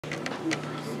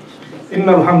إن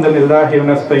الحمد لله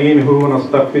ونستعينه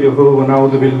ونستغفره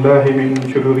ونعوذ بالله من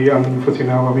شرور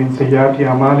أنفسنا ومن سيئات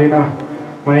أعمالنا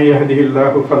من يهده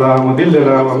الله فلا مضل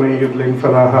له ومن يضلل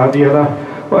فلا هادي له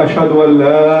وأشهد أن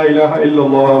لا إله إلا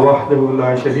الله وحده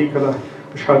لا شريك له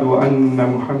أشهد أن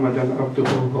محمدا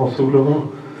عبده ورسوله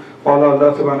قال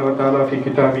الله سبحانه وتعالى في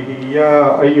كتابه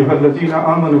يا أيها الذين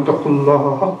آمنوا اتقوا الله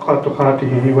حق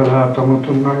تقاته ولا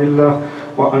تموتن إلا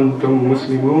وأنتم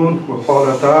مسلمون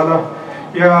وقال تعالى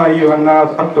يا أيها الناس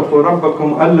اتقوا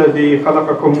ربكم الذي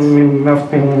خلقكم من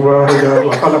نفس واحدة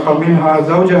وخلق منها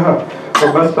زوجها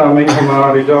وبث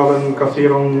منهما رجالا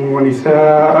كثيرا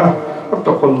ونساء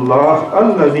اتقوا الله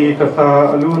الذي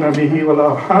تساءلون به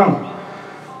والأرحام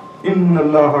إن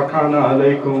الله كان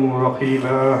عليكم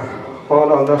رقيبا قال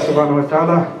الله سبحانه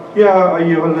وتعالى يا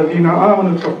أيها الذين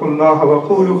آمنوا اتقوا الله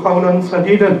وقولوا قولا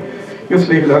سديدا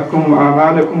يصلح لكم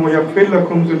أعمالكم ويغفر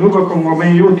لكم ذنوبكم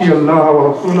ومن يؤتي الله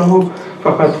ورسوله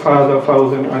فقد فاز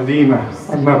فوزا عظيما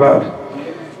أما بعد.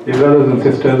 Dear brothers and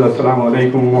sisters, Assalamu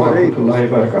alaikum wa rahmatullahi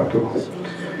wa barakatuh.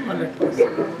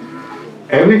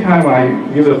 Every time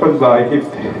I give a khutbah, I keep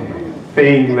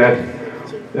saying that,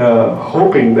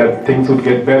 hoping that things would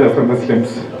get better for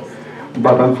Muslims.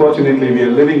 But unfortunately, we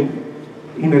are living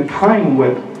in a time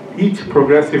where each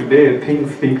progressive day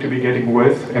things seem to be getting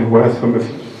worse and worse for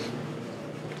Muslims.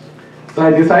 So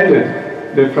I decided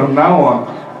that from now on,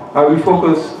 I will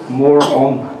focus more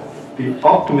on the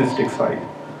optimistic side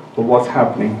of what's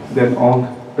happening than on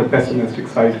the pessimistic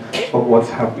side of what's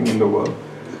happening in the world.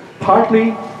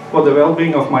 Partly for the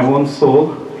well-being of my own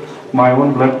soul, my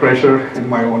own blood pressure, and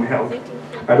my own health.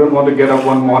 I don't want to get up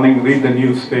one morning, read the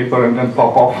newspaper, and then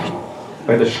pop off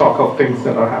by the shock of things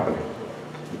that are happening.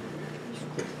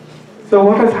 So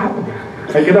what has happened?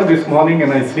 I get up this morning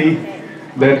and I see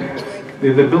that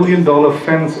there's a $1 billion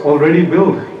fence already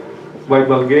built by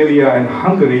Bulgaria and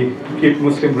Hungary to keep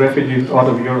Muslim refugees out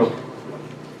of Europe.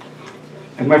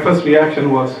 And my first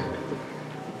reaction was,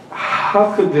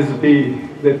 how could this be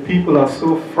that people are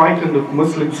so frightened of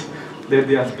Muslims that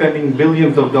they are spending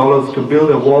billions of dollars to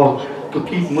build a wall to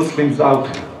keep Muslims out?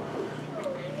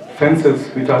 Fences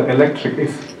which are electric,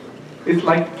 it's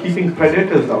like keeping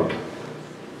predators out.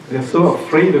 They're so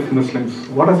afraid of Muslims.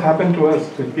 What has happened to us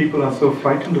that people are so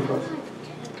frightened of us?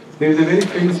 There is a very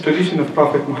famous tradition of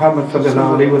Prophet Muhammad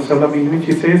sallallahu alaihi wasallam in which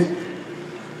he says,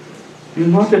 you're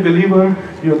not a believer,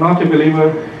 you're not a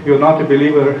believer, you're not a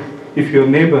believer if your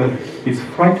neighbor is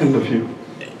frightened of you.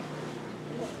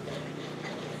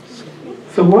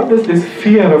 So what does this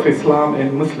fear of Islam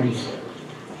and Muslims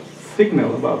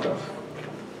signal about us?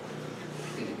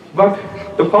 But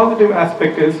the positive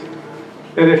aspect is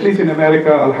that at least in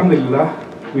America,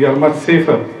 alhamdulillah, we are much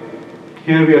safer.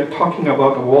 Here we are talking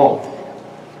about a wall.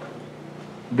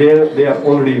 There they are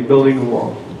already building a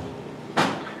wall.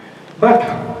 But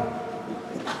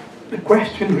the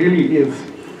question really is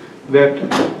that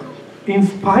in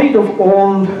spite of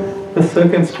all the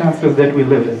circumstances that we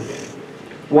live in,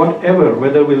 whatever,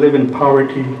 whether we live in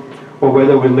poverty or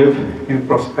whether we live in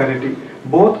prosperity,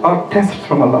 both are tests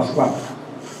from Allah subhanahu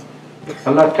wa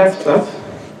ta'ala. Allah tests us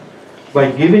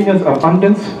by giving us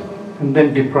abundance and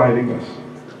then depriving us.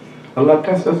 Allah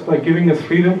tests us by giving us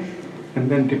freedom and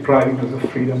then depriving us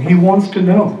of freedom. He wants to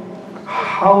know,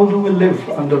 how do we live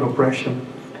under oppression?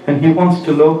 And He wants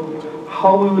to know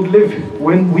how we would live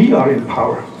when we are in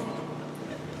power.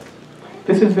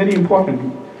 This is very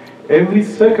important. Every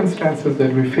circumstance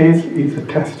that we face is a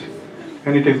test.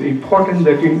 And it is important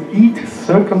that in each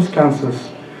circumstances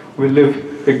we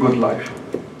live a good life.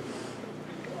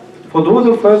 For those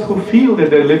of us who feel that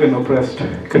they live in oppressed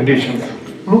conditions,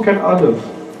 look at others.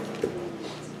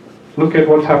 Look at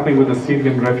what's happening with the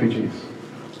Syrian refugees.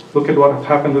 Look at what has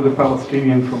happened to the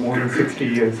Palestinians for more than 60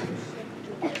 years.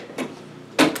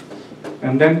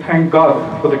 And then thank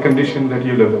God for the condition that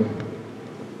you live in.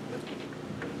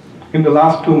 In the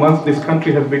last 2 months, this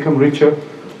country has become richer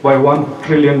by $1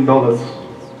 trillion.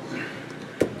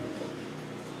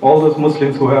 All those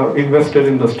Muslims who are invested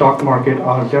in the stock market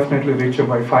are definitely richer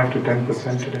by 5 to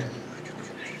 10% today.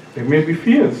 There may be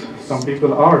fears. Some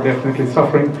people are definitely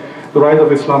suffering the rise of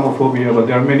Islamophobia, but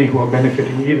there are many who are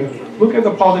benefiting either. Look at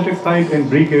the positive side and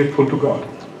be grateful to God.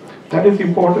 That is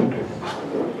important.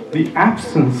 The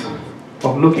absence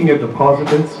of looking at the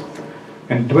positives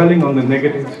and dwelling on the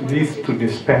negatives leads to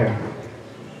despair.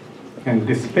 And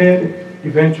despair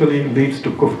eventually leads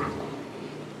to kufr.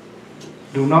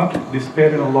 Do not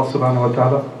despair in Allah subhanahu wa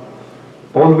ta'ala.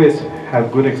 Always have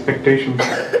good expectations.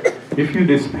 If you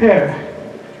despair,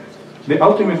 the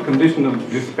ultimate condition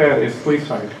of despair is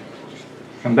suicide.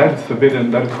 And that is forbidden,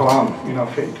 that is haram in our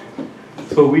faith.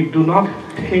 So we do not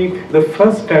take the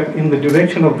first step in the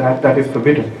direction of that is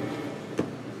forbidden.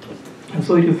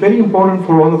 so it is very important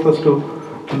for all of us to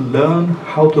learn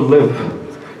how to live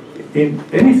in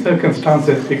any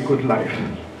circumstances a good life.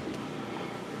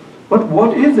 But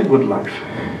what is a good life?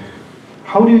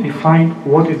 How do you define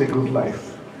what is a good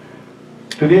life?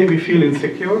 Today we feel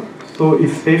insecure, so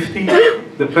is safety,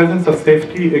 the presence of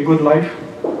safety, a good life?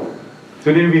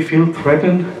 Today we feel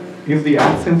threatened, is the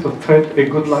absence of threat a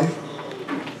good life?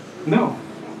 No.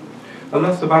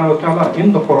 Allah subhanahu wa ta'ala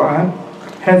in the Quran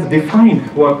has defined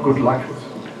what good life is.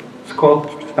 It's called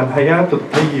al-hayat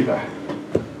al-tayyibah.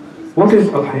 What is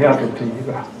al-hayat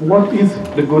al-tayyibah? What is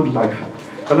the good life?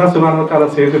 Allah subhanahu wa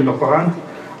ta'ala says in the Quran,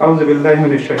 أعوذ بالله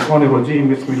من الشيطان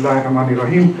الرجيم بسم الله الرحمن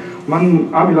الرحيم من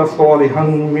عمل صالحا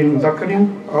من ذكر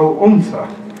أو أنثى.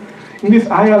 In this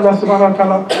ayah, Allah subhanahu wa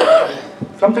ta'ala,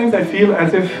 sometimes I feel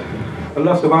as if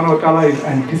Allah subhanahu wa ta'ala is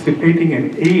anticipating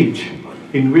an age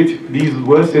in which these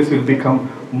verses will become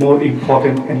more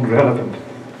important and relevant.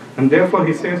 And therefore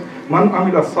he says, Man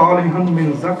amila salihan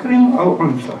min zakrin aw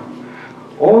unsa.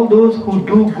 All those who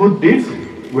do good deeds,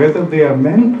 whether they are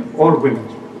men or women.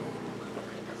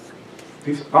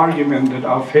 This argument that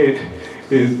our faith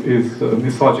is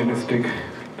misogynistic,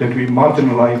 that we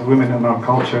marginalize women in our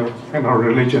culture and our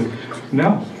religion.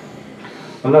 No.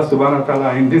 Allah subhanahu wa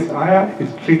ta'ala in this ayah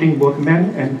is treating both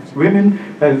men and women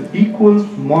as equal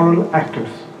moral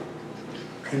actors.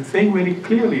 And saying very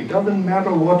clearly, it doesn't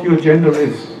matter what your gender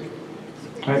is.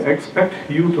 I expect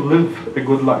you to live a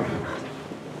good life.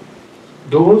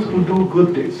 Those who do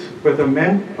good deeds, whether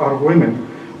men or women,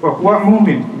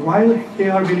 while they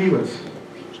are believers.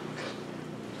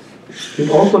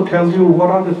 It also tells you what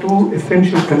are the two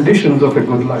essential conditions of a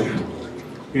good life.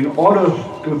 In order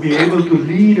to be able to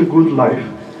lead a good life,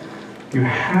 you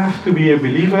have to be a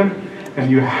believer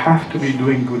and you have to be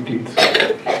doing good deeds.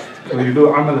 So you do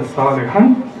amal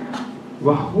salihan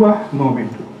wa huwa mu'min,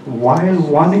 while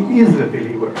one is a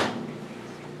believer.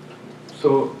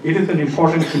 So it is an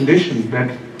important condition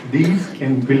that these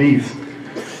and beliefs,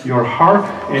 your heart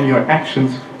and your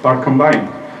actions are combined.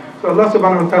 So Allah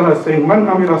subhanahu wa ta'ala is saying, Man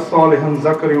amila salihan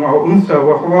zakarin wa unsa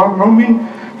wa huwa mu'min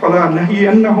fala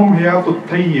nahiyannahum hayatut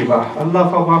tayyibah.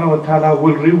 Allah subhanahu wa ta'ala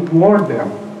will reward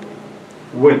them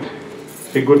with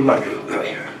a good life.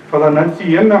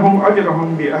 فَلَنَجْزِيَنَّهُمْ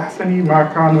أَجْرَهُمْ بِأَحْسَنِ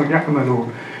مَا كَانُوا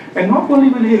يَعْمَلُونَ. And not only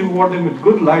will He reward them with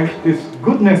good life, this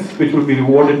goodness which will be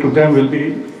rewarded to them will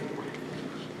be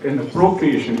an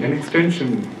appropriation, an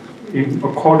extension in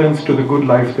accordance to the good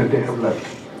life that they have led.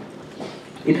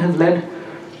 It has led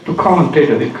to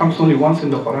commentators. It comes only once in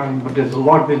the Quran, but there's a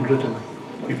lot been written.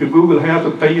 If you Google Hayat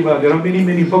al-Tayyibah, there are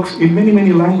many books in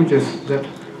many languages that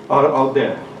are out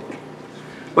there.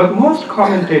 But most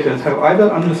commentators have either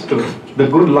understood the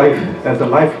good life as a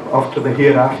life after the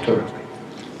hereafter,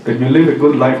 that you live a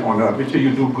good life on earth, which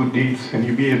you do good deeds and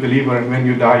you be a believer, and when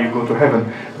you die you go to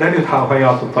heaven. That is how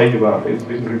Hayat al-Tayyibah is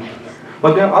being written.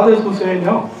 But there are others who say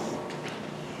no.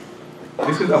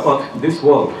 This is about this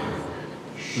world.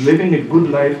 Living a good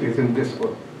life is in this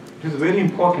world. It is very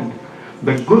important.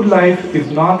 The good life is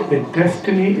not a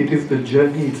destiny, it is the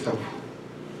journey itself.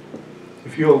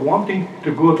 If you are wanting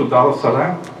to go to Dar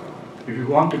es-Salaam, if you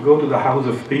want to go to the house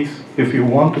of peace, if you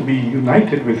want to be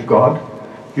united with God,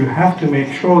 you have to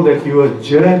make sure that your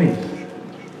journey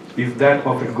is that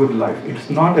of a good life. It's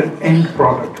not an end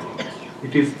product.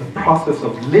 It is the process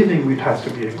of living which has to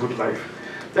be a good life.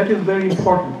 That is very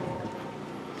important.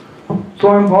 So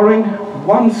I'm borrowing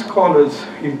one scholar's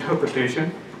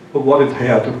interpretation of what is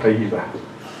Hayat al-Tayyibah.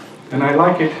 And I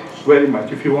like it very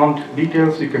much. If you want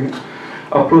details, you can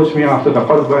approach me after the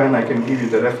Khutbah and I can give you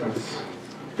the reference.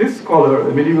 This scholar,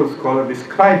 a medieval scholar,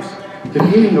 describes the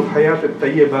meaning of Hayat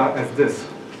al-Tayyibah as this.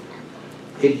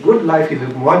 A good life is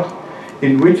one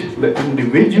in which the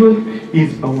individual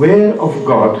is aware of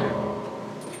God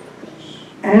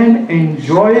and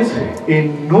enjoys a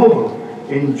noble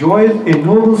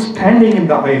standing in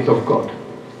the eyes of God.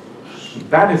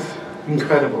 That is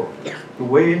incredible. The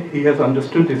way he has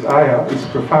understood this ayah is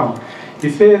profound. He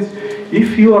says,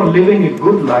 if you are living a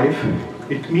good life,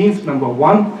 it means number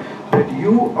one, that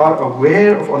you are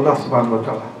aware of Allah subhanahu wa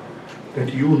ta'ala,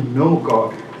 that you know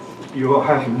God, you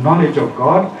have knowledge of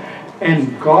God,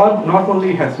 and God not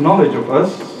only has knowledge of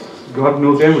us, God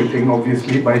knows everything,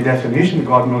 obviously, by definition,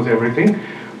 God knows everything,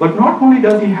 but not only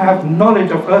does He have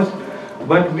knowledge of us,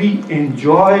 but we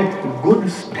enjoy good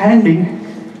standing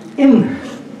in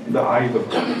the eyes of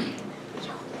God.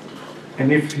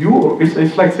 And if you,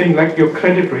 it's like saying like your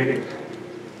credit rating.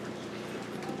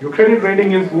 Your credit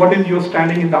rating is what is your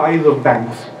standing in the eyes of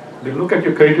banks. They look at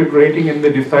your credit rating and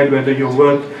they decide whether you're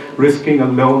worth risking a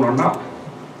loan or not.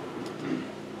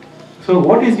 So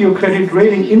what is your credit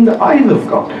rating in the eyes of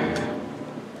God?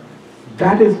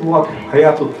 That is what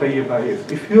Hayatul Tayyibah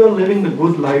is. If you are living the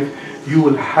good life, you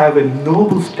will have a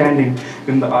noble standing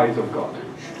in the eyes of God.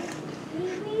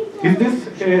 Is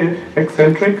this an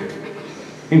eccentric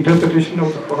interpretation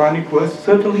of the Quranic verse?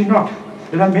 Certainly not.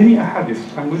 There are many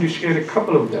ahadith. I'm going to share a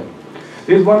couple of them.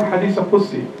 There is one hadith of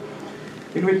Qudsi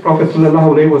in which Prophet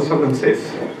ﷺ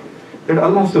says that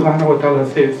Allah subhanahu wa ta'ala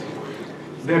says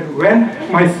that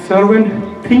when my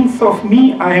servant thinks of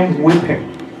me, I am with him.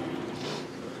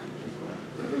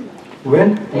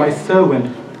 When my servant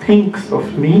thinks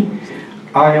of me,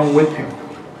 I am with him.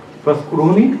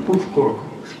 فَاذْكُرُونِي أُذْكُرُكُمْ.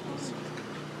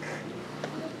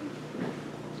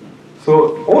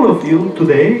 So all of you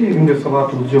today in the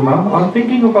Salatul Jummah are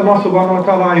thinking of Allah subhanahu wa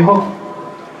ta'ala, I hope.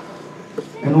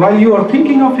 And while you are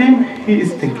thinking of him, he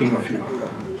is thinking of you.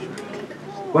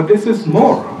 But this is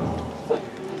more.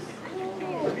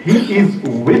 He is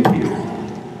with you.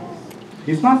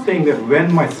 He's not saying that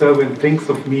when my servant thinks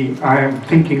of me, I am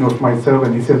thinking of my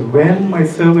servant. He says, when my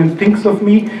servant thinks of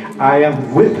me, I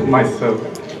am with my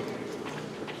servant.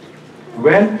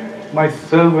 When my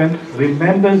servant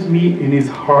remembers me in his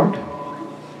heart,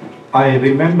 I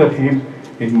remember him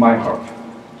in my heart.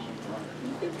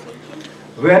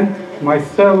 When my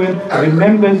servant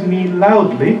remembers me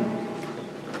loudly,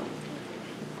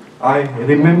 I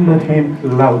remember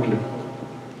him loudly.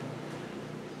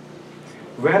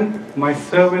 When my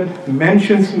servant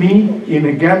mentions me in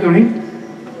a gathering,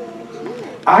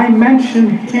 I mention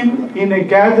him in a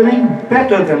gathering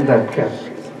better than that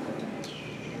gathering.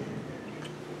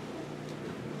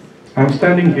 I'm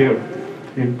standing here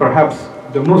in perhaps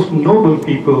the most noble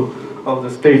people of the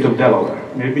state of Delaware,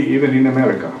 maybe even in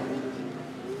America,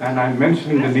 and I'm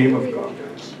mentioning the name of God.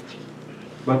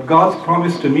 But God's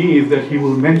promise to me is that he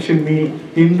will mention me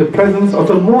in the presence of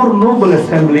a more noble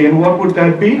assembly. And what would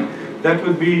that be? That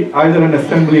would be either an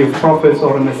assembly of prophets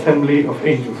or an assembly of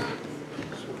angels.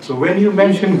 So when you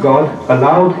mention God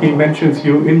aloud, he mentions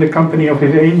you in the company of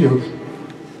his angels.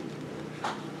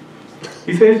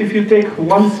 He says, if you take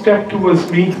one step towards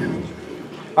me,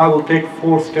 I will take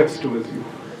 4 steps towards you.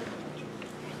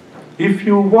 If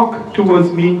you walk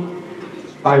towards me,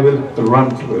 I will run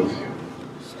towards you.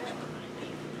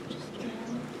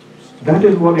 That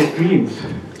is what it means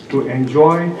to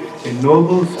enjoy a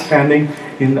noble standing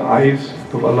in the eyes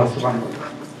of Allah subhanahu wa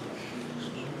ta'ala.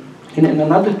 In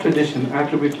another tradition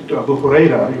attributed to Abu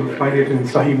Huraira, you will find it in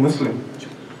Sahih Muslim.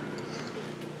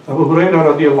 Abu Huraira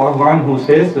radiallahu anhu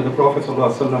says that the Prophet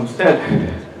ﷺ said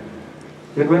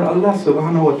that when Allah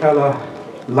subhanahu wa ta'ala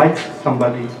likes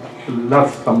somebody, he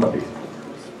loves somebody.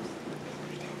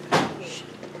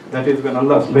 That is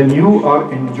when you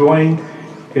are enjoying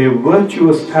a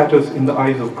virtuous status in the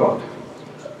eyes of God,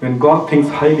 when God thinks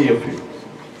highly of you.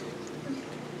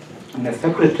 In a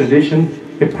separate tradition,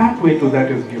 a pathway to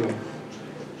that is given.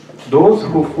 Those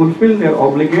who fulfill their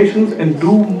obligations and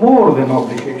do more than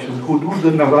obligations, who do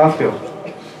the nawafil.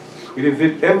 It is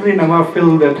with every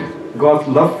nawafil that God's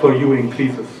love for you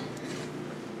increases.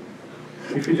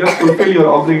 If you just fulfill your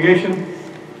obligation,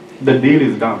 the deal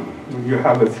is done. You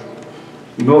have it.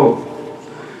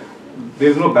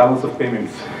 There's no balance of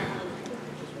payments.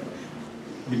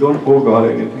 You don't owe God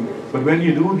anything. But when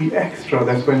you do the extra,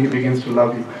 that's when he begins to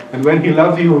love you. And when he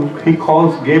loves you, he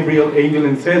calls Gabriel, angel,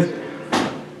 and says,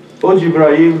 "Oh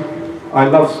Jibreel, I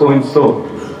love so and so.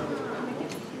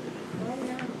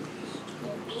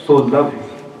 So love him."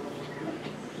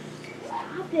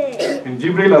 And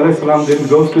Jibreel alayhi salam then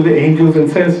goes to the angels and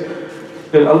says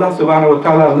that Allah subhanahu wa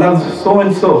ta'ala loves so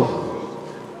and so,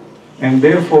 and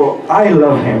therefore I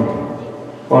love him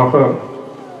or her.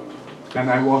 And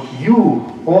I want you,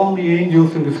 all the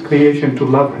angels in this creation, to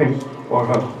love him or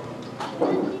her.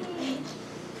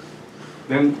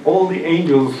 Then all the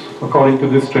angels, according to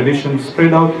this tradition,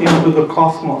 spread out into the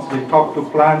cosmos. They talk to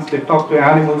plants, they talk to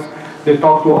animals, they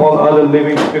talk to all other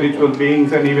living spiritual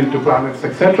beings and even to planets,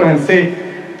 etc. and say,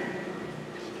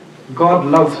 God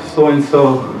loves so and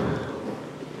so,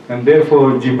 and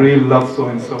therefore Jibreel loves so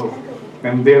and so,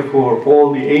 and therefore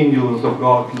all the angels of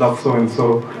God love so and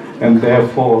so, and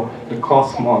therefore the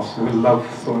cosmos will love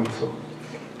so and so.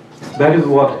 That is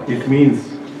what it means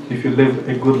if you live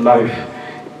a good life.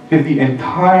 If the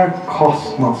entire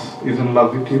cosmos is in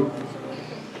love with you,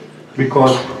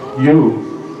 because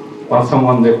you are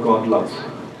someone that God loves.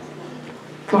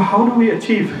 So how do we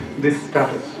achieve this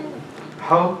status?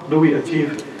 How do we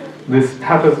achieve this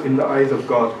status in the eyes of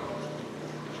God?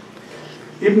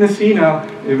 Ibn Sina,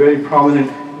 a very prominent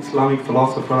Islamic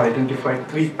philosopher, identified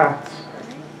 3 paths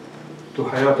to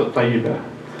Hayat al-Tayyibah,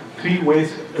 3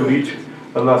 ways to reach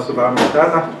Allah subhanahu wa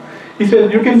ta'ala. He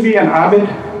said, you can be an abid,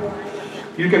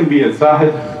 you can be a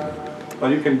zahid, or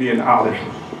you can be an arif.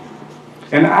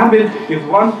 An abid is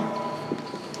one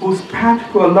whose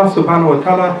path to Allah subhanahu wa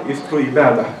ta'ala is through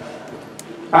ibadah.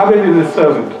 Abid is a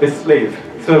servant, a slave,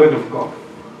 servant of God.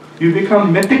 You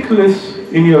become meticulous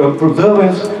in your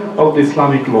observance of the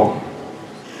Islamic law.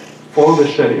 Follow the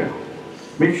Sharia.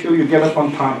 Make sure you get up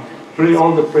on time. Pray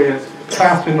all the prayers.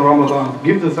 Fast in Ramadan.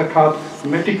 Give the zakat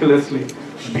meticulously.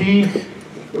 Be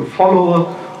a follower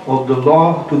of the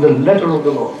law to the letter of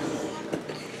the law.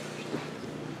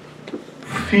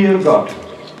 Fear God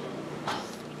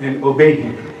and obey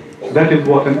Him. That is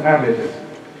what an abid is.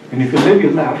 And if you live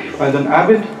your life as an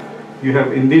abid, you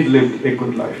have indeed lived a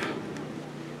good life.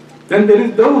 Then there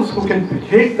is those who can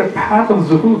take the path of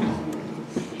zuhud.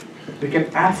 They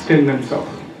can abstain themselves.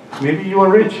 Maybe you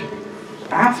are rich.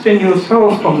 Abstain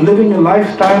yourself from living a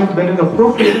lifestyle that is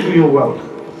appropriate to your wealth.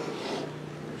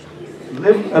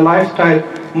 Live a lifestyle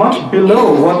much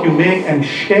below what you make and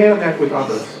share that with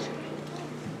others.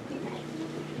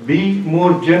 Be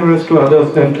more generous to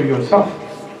others than to yourself.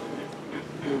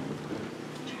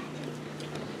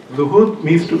 Zuhud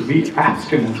means to be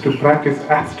abstinence, to practice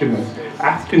abstinence.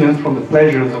 Abstinence from the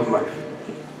pleasures of life.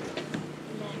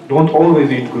 Don't always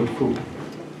eat good food.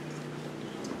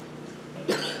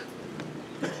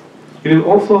 It is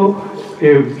also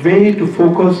a way to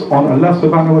focus on Allah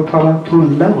subhanahu wa ta'ala through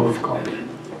love of God.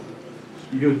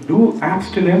 You do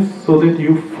abstinence so that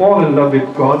you fall in love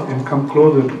with God and come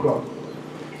closer to God.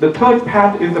 The third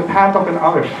path is the path of an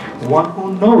arif, one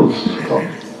who knows God.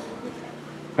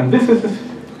 And this is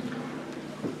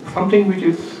something which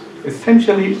is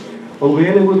essentially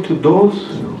available to those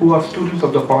who are students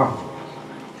of the Quran.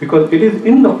 Because it is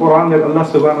in the Quran that Allah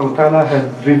subhanahu wa ta'ala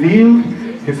has revealed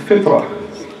His fitrah,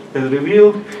 has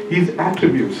revealed His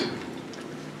attributes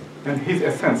and His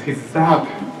essence, His zat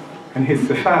and His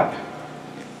sifat.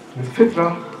 His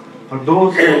fitrah are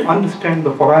those who understand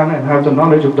the Quran and have the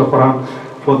knowledge of the Quran.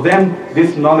 For them,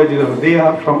 this knowledge is they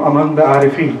are from among the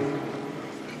arifin.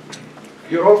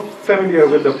 You're all familiar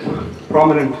with the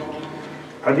prominent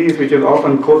hadith which is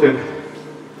often quoted.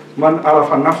 Man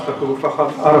arafa nafsahu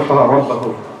faqad arafa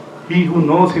rabbahu. He who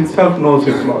knows himself knows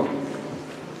his Lord.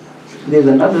 There's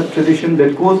another tradition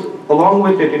that goes along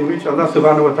with it in which Allah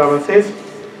subhanahu wa ta'ala says,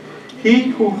 he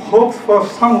who hopes for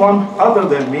someone other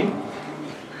than me,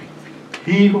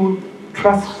 he who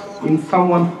trusts in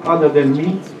someone other than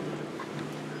me,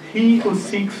 he who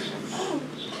seeks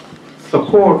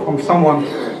support from someone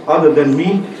other than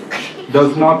me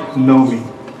does not know me.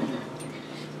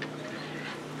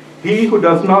 He who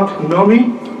does not know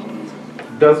me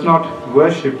does not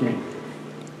worship me.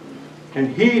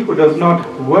 And he who does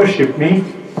not worship me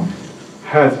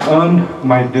has earned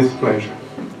my displeasure.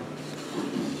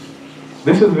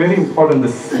 This is very important. The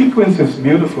sequence is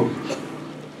beautiful.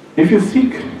 If you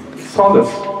seek solace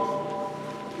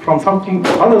from something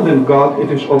other than God,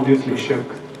 it is obviously shirk.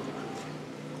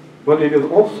 But it is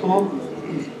also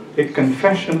a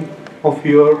confession of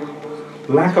your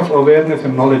lack of awareness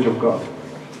and knowledge of God.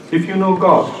 If you know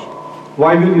God,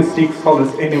 why will you seek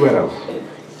solace anywhere else?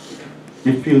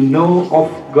 If you know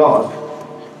of God,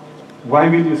 why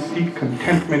will you seek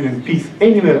contentment and peace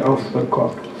anywhere else but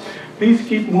God? Please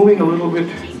keep moving a little bit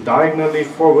diagonally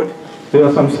forward. There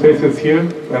are some spaces here.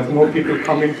 As more people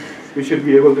come in, we should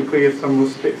be able to create some more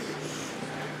space.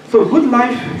 So good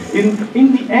life,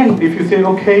 in the end, if you say,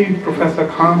 okay, Professor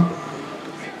Khan,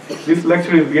 this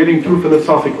lecture is getting too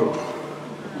philosophical.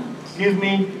 Give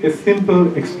me a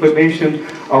simple explanation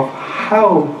of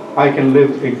how I can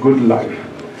live a good life.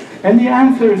 And the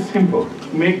answer is simple.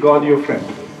 Make God your friend.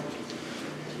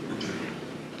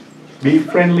 Be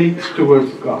friendly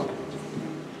towards God.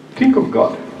 Think of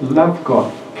God. Love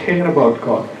God. Care about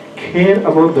God. Care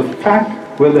about the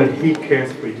fact whether He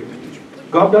cares for you.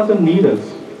 God doesn't need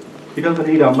us. He doesn't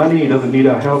need our money. He doesn't need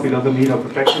our help. He doesn't need our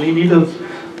protection. He needs us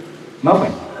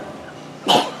nothing.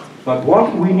 But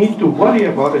what we need to worry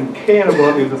about and care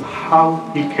about is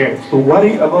how He cares. So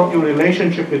worry about your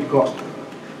relationship with God.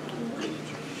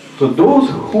 So those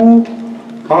who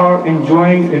are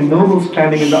enjoying a noble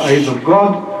standing in the eyes of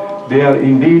God, they are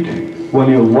indeed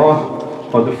wali Allah,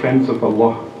 or the friends of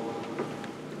Allah.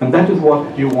 And that is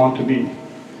what you want to be.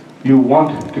 You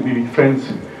want to be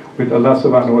friends with Allah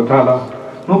subhanahu wa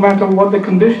ta'ala, no matter what the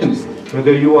conditions,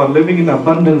 whether you are living in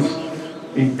abundance,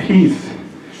 in peace,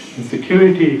 in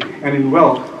security and in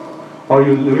wealth, or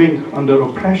you're living under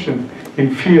oppression,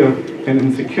 in fear and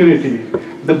insecurity.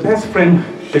 The best friend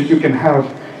that you can have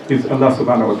is Allah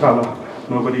subhanahu wa ta'ala,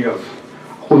 nobody else.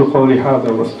 أقول قولي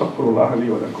هذا واستغفر الله لي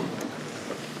ولكم.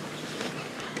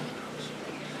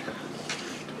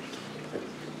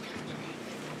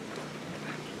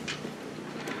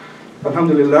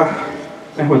 الحمد لله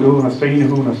نحمده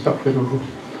ونستعينه ونستغفره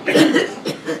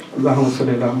اللهم صل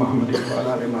على محمد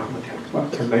وعلى آل محمد كما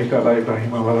صليت على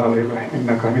إبراهيم وعلى آل إبراهيم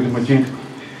إنك حميد مجيد.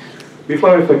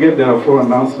 Before I forget, there are 4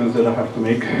 announcements that I have to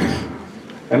make.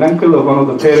 An uncle of one of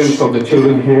the parents of the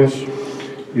children here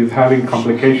is having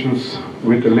complications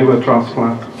with a liver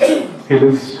transplant. He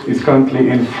is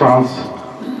currently in France,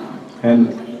 and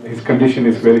his condition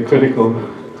is very critical.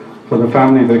 So the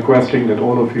family is requesting that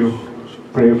all of you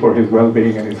pray for his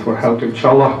well-being and for health,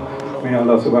 inshallah. May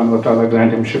Allah subhanahu wa ta'ala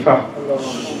grant him shifa.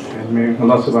 And may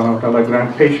Allah subhanahu wa ta'ala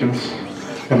grant patience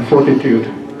and fortitude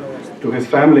to his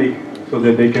family so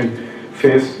that they can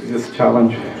face this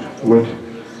challenge with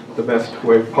the best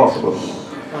way possible.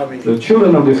 The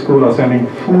children of the school are sending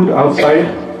food outside.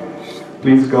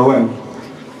 Please go and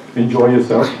enjoy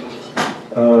yourself.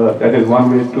 That is one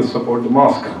way to support the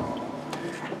mosque.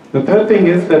 The third thing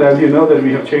is that, as you know, that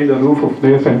we have changed the roof of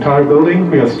this entire building.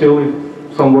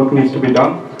 Some work needs to be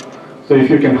done. So if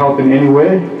you can help in any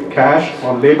way, cash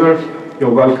or labor,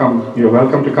 you're welcome. You're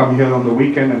welcome to come here on the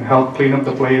weekend and help clean up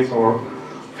the place or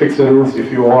fix the roofs if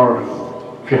you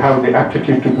have the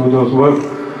aptitude to do those work.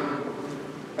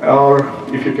 Or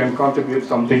if you can contribute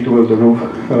something towards the roof,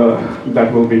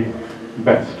 that will be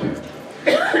best.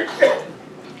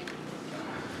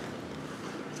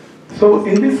 So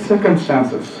in these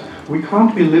circumstances, we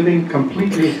can't be living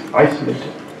completely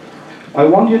isolated. I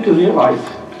want you to realize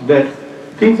that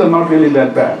things are not really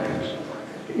that bad.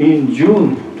 In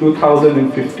June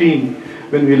 2015,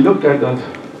 when we looked at the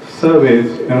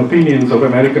surveys and opinions of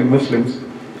American Muslims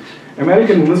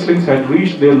had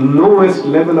reached their lowest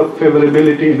level of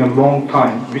favorability in a long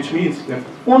time, which means that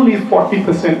only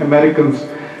 40% Americans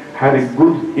had a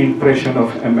good impression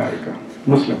of America,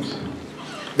 Muslims.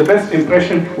 The best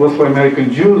impression was for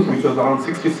American Jews, which was around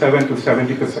 67 to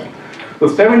 70%. So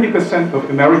 70% of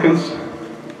Americans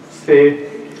say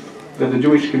that the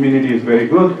Jewish community is very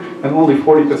good, and only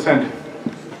 40%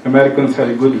 Americans had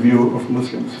a good view of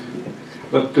Muslims.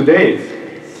 But today,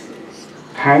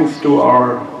 thanks to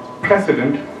our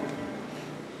president,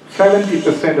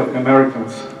 70% of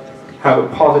Americans have a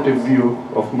positive view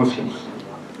of Muslims.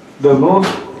 The most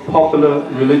popular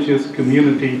religious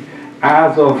community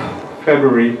as of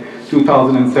February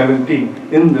 2017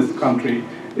 in this country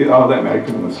are the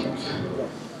American Muslims.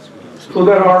 So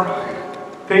there are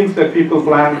things that people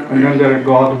plan, and then there is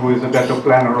God who is a better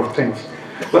planner of things.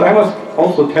 But I must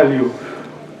also tell you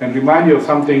and remind you of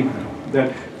something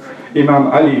that Imam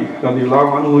Ali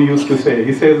radiallahu anhu used to say.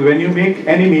 He says, when you make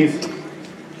enemies,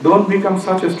 don't become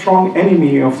such a strong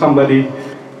enemy of somebody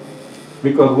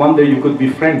because one day you could be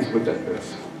friends with that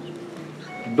person.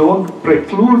 Don't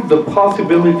preclude the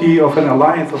possibility of an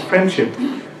alliance of friendship.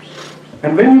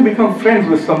 And when you become friends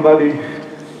with somebody,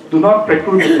 do not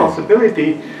preclude the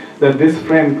possibility that this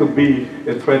friend could be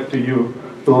a threat to you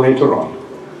later on.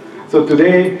 So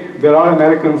today, there are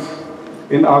Americans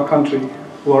in our country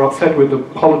who are upset with the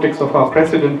politics of our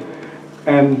president,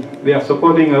 and they are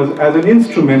supporting us as an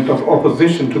instrument of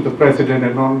opposition to the president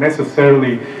and not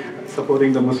necessarily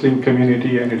supporting the Muslim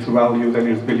community and its values and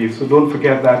its beliefs. So don't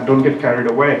forget that, don't get carried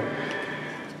away.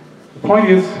 The point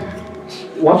is,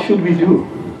 what should we do?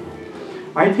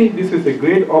 I think this is a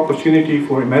great opportunity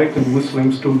for American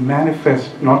Muslims to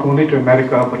manifest, not only to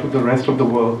America, but to the rest of the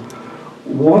world,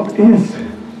 what is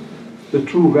the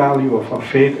true value of our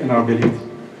faith and our beliefs.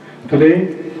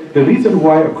 Today, the reason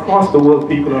why across the world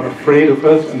people are afraid of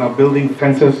us and are building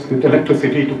fences with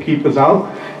electricity to keep us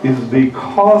out is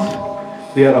because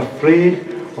they are afraid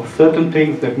of certain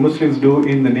things that Muslims do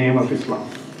in the name of Islam.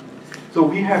 So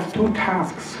we have 2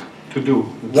 tasks to do.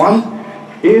 One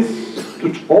is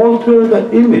to alter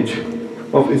the image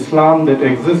of Islam that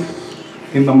exists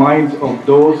in the minds of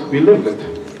those we live with.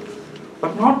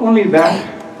 But not only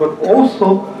that, but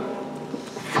also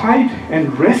fight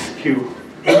and rescue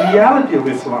the reality of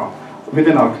Islam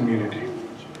within our community.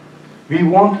 We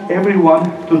want everyone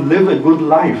to live a good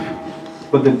life,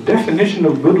 but the definition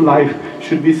of good life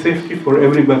should be safety for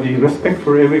everybody, respect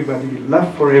for everybody,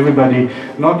 love for everybody,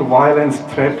 not violence,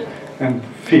 threat, and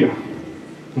fear.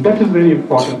 And that is very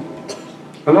important.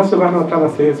 Allah subhanahu wa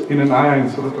ta'ala says in an ayah in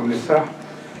Surah Al-Nisa,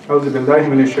 أعوذ بالله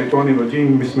من الشيطان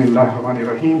الرجيم بسم الله الرحمن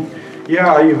الرحيم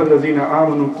يا أيها الذين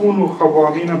آمنوا كونوا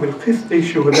خوامين بالقسط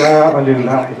شهداء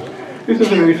لله. This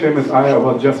is a very famous ayah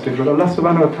about justice, but Allah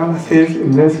subhanahu wa ta'ala says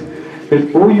in this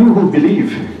that, O you who believe,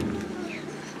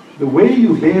 the way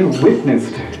you bear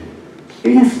witness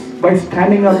is by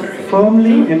standing up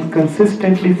firmly and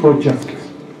consistently for justice.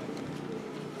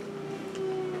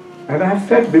 As I have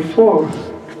said before,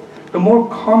 the more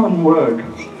common word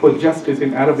for justice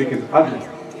in Arabic is adl.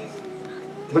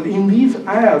 But in these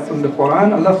ayahs in the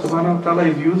Quran, Allah subhanahu wa ta'ala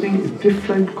is using a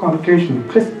different connotation.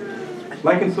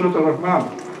 Like in Surah Al-Rahman,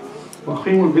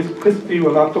 وَأَقِيمُوا الْقِسْطَ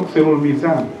وَلَا تُخْسِرُوا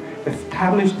الْمِيزَانَ.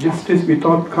 Establish justice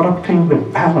without corrupting the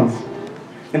balance.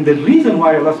 And the reason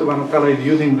why Allah subhanahu wa ta'ala is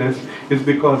using this is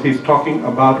because He's talking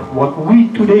about what we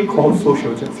today call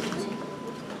social justice.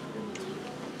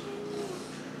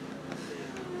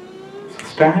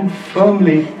 Stand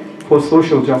firmly for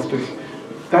social justice.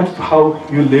 That's how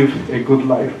you live a good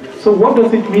life. So what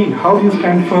does it mean? How do you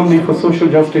stand firmly for social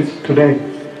justice today?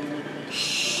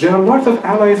 There are lots of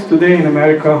allies today in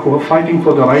America who are fighting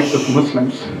for the rights of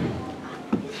Muslims.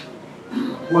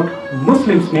 What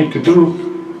Muslims need to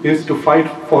do is to fight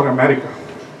for America,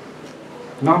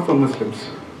 not for Muslims.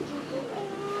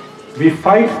 We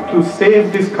fight to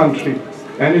save this country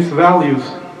and its values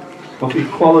of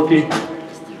equality,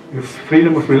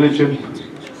 freedom of religion,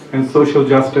 and social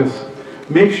justice.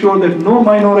 Make sure that no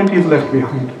minority is left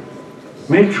behind.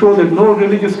 Make sure that no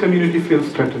religious community feels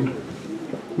threatened.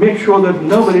 Make sure that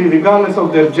nobody, regardless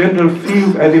of their gender,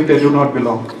 feels as if they do not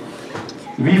belong.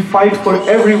 We fight for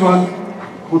everyone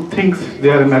who thinks they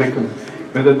are American,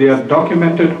 whether they are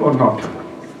documented or not.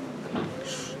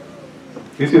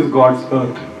 This is God's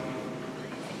earth.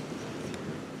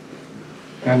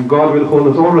 And God will hold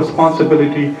us all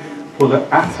responsibility for the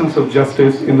absence of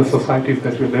justice in the societies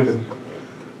that we live in.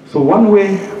 So one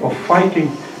way of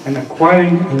fighting and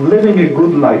acquiring and living a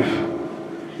good life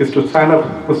is to stand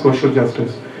up for social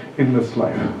justice in this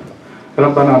life.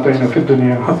 ربنا آتنا في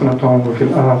الدنيا حسنة وفي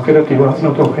الآخرة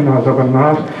حسنة وقنا عذاب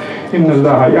النار إن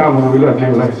الله يأمر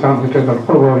بالعدل والإحسان وإيتاء ذي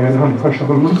القربى وينهى عن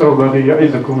الفحشاء والمنكر والبغي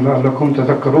يعظكم لعلكم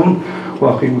تذكرون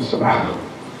وأقيموا الصلاة.